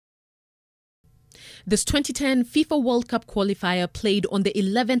This 2010 FIFA World Cup qualifier played on the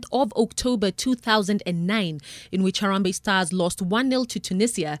 11th of October 2009, in which Harambee Stars lost 1-0 to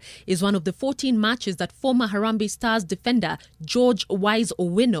Tunisia, is one of the 14 matches that former Harambee Stars defender George Wise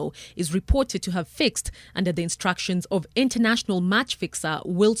Owino is reported to have fixed under the instructions of international match fixer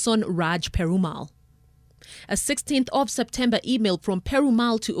Wilson Raj Perumal. A 16th of September email from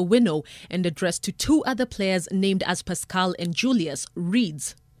Perumal to Owino and addressed to two other players named as Pascal and Julius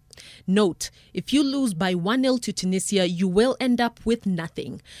reads, "Note, if you lose by 1-0 to Tunisia, you will end up with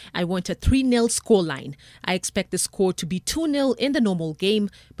nothing. I want a 3-0 scoreline. I expect the score to be 2-0 in the normal game,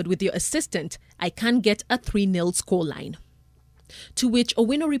 but with your assistant, I can get a 3-0 scoreline." To which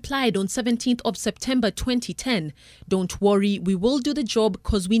Owino replied on 17th of September 2010, "Don't worry, we will do the job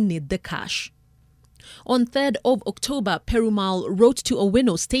because we need the cash." On 3rd of October, Perumal wrote to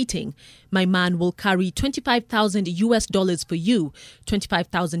Owino stating, "My man will carry $25,000 for you,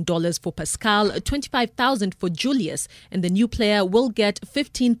 $25,000 for Pascal, $25,000 for Julius, and the new player will get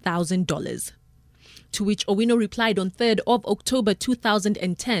 $15,000. To which Owino replied on 3rd of October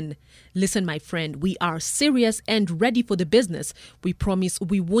 2010, "Listen, my friend, we are serious and ready for the business. We promise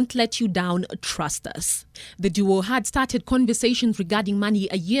we won't let you down. Trust us." The duo had started conversations regarding money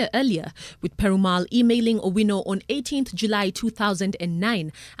a year earlier, with Perumal emailing Owino on 18th July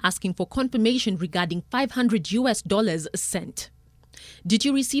 2009 asking for confirmation regarding $500 sent. "Did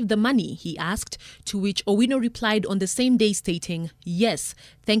you receive the money?" he asked, to which Owino replied on the same day stating, "Yes,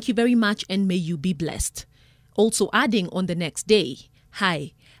 thank you very much and may you be blessed." Also adding on the next day,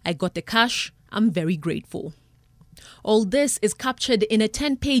 "Hi, I got the cash, I'm very grateful." All this is captured in a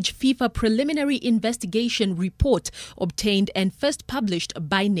 10-page FIFA preliminary investigation report obtained and first published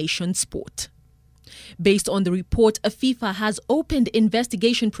by Nation Sport. Based on the report, FIFA has opened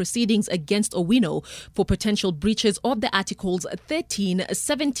investigation proceedings against Owino for potential breaches of the Articles 13,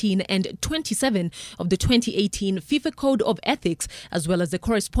 17 and 27 of the 2018 FIFA Code of Ethics, as well as the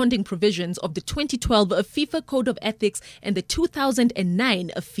corresponding provisions of the 2012 FIFA Code of Ethics and the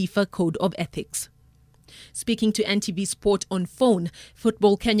 2009 FIFA Code of Ethics. Speaking to NTV Sport on phone,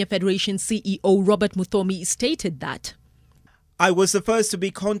 Football Kenya Federation CEO Robert Muthomi stated that, "I was the first to be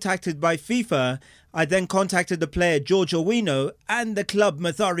contacted by FIFA. I then contacted the player George Owino and the club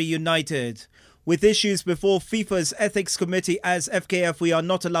Mathare United. With issues before FIFA's Ethics Committee as FKF, we are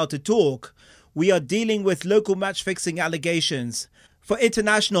not allowed to talk. We are dealing with local match-fixing allegations. For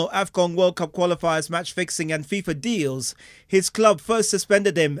international AFCON World Cup qualifiers match-fixing and FIFA deals, his club first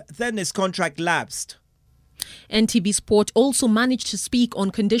suspended him, then his contract lapsed." NTV Sport also managed to speak on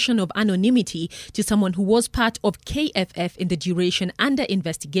condition of anonymity to someone who was part of KFF in the duration under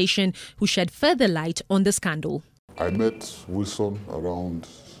investigation, who shed further light on the scandal. "I met Wilson around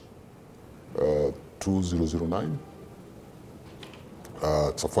 2009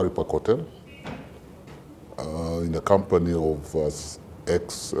 at Safari Park Hotel in the company of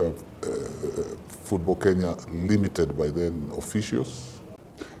ex-Football Kenya Limited by then officials.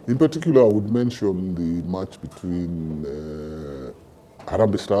 In particular, I would mention the match between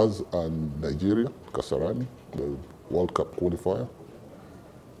Harambee Stars and Nigeria, Kasarani, the World Cup qualifier.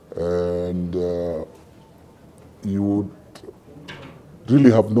 And you would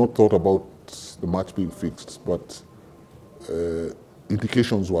really have not thought about the match being fixed, but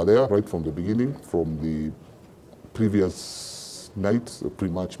indications were there right from the beginning, from the previous night, the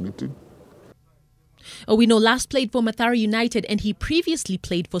pre-match meeting. Owino last played for Mathare United and he previously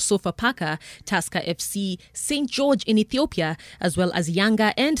played for Sofapaka, Tusker FC, St. George in Ethiopia, as well as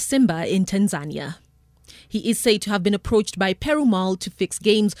Yanga and Simba in Tanzania. He is said to have been approached by Perumal to fix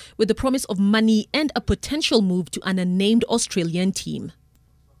games with the promise of money and a potential move to an unnamed Australian team.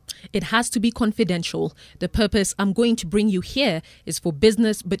 "It has to be confidential. The purpose I'm going to bring you here is for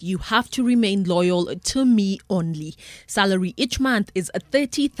business, but you have to remain loyal to me only. Salary each month is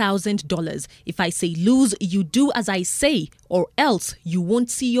 $30,000. If I say lose, you do as I say, or else you won't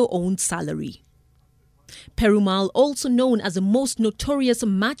see your own salary." Perumal, also known as the most notorious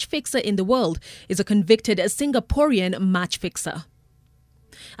match fixer in the world, is a convicted Singaporean match fixer.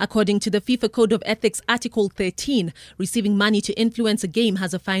 According to the FIFA Code of Ethics Article 13, receiving money to influence a game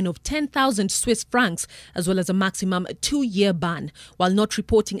has a fine of 10,000 Swiss francs as well as a maximum 2-year ban, while not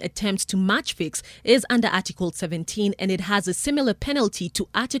reporting attempts to match fix is under Article 17 and it has a similar penalty to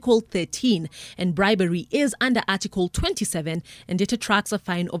Article 13, and bribery is under Article 27 and it attracts a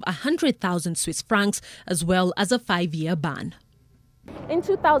fine of 100,000 Swiss francs as well as a 5-year ban. In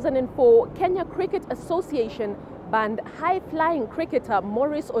 2004, Kenya Cricket Association banned high-flying cricketer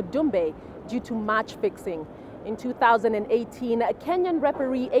Maurice Odumbe due to match fixing. In 2018, Kenyan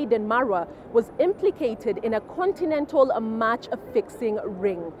referee Aiden Marwa was implicated in a continental match fixing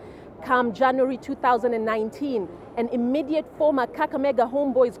ring. Come January 2019, an immediate former Kakamega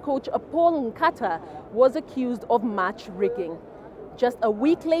Homeboys coach Paul Nkata was accused of match rigging. Just a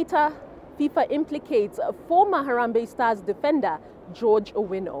week later, FIFA implicates former Harambee Stars defender George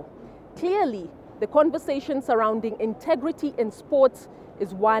Owino. Clearly, the conversation surrounding integrity in sports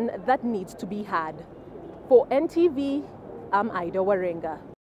is one that needs to be had. For NTV, I'm Ida Warenga.